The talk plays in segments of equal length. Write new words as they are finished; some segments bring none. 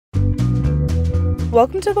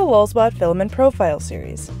Welcome to the Lulzbot Filament Profile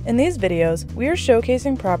Series. In these videos, we are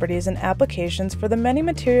showcasing properties and applications for the many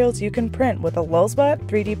materials you can print with a Lulzbot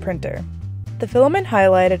 3D printer. The filament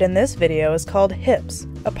highlighted in this video is called HIPS,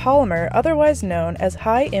 a polymer otherwise known as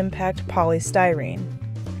high-impact polystyrene.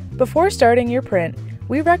 Before starting your print,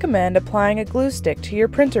 we recommend applying a glue stick to your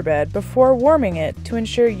printer bed before warming it to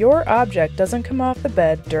ensure your object doesn't come off the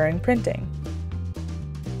bed during printing.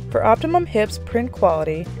 For optimum HIPS print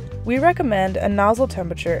quality, we recommend a nozzle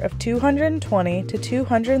temperature of 220 to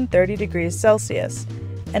 230 degrees Celsius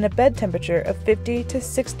and a bed temperature of 50 to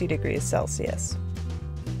 60 degrees Celsius.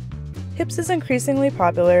 HIPS is increasingly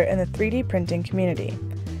popular in the 3D printing community.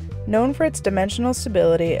 Known for its dimensional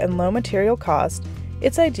stability and low material cost,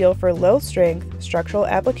 it's ideal for low-strength structural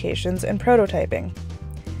applications and prototyping.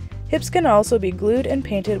 HIPS can also be glued and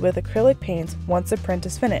painted with acrylic paints once a print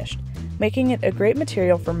is finished, making it a great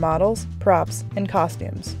material for models, props, and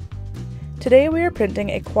costumes. Today we are printing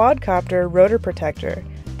a quadcopter rotor protector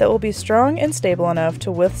that will be strong and stable enough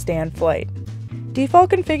to withstand flight. Default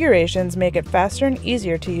configurations make it faster and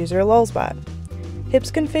easier to use your Lulzbot. HIPS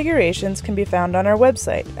configurations can be found on our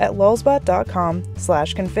website at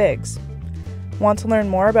lulzbot.com/configs. Want to learn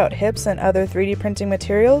more about HIPS and other 3D printing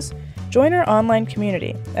materials? Join our online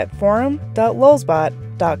community at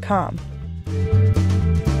forum.lulzbot.com.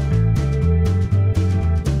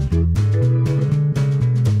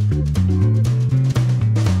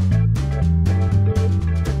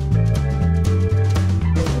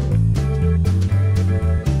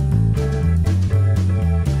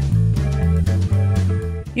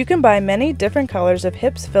 You can buy many different colors of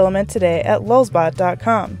HIPS filament today at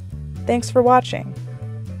lulzbot.com. Thanks for watching.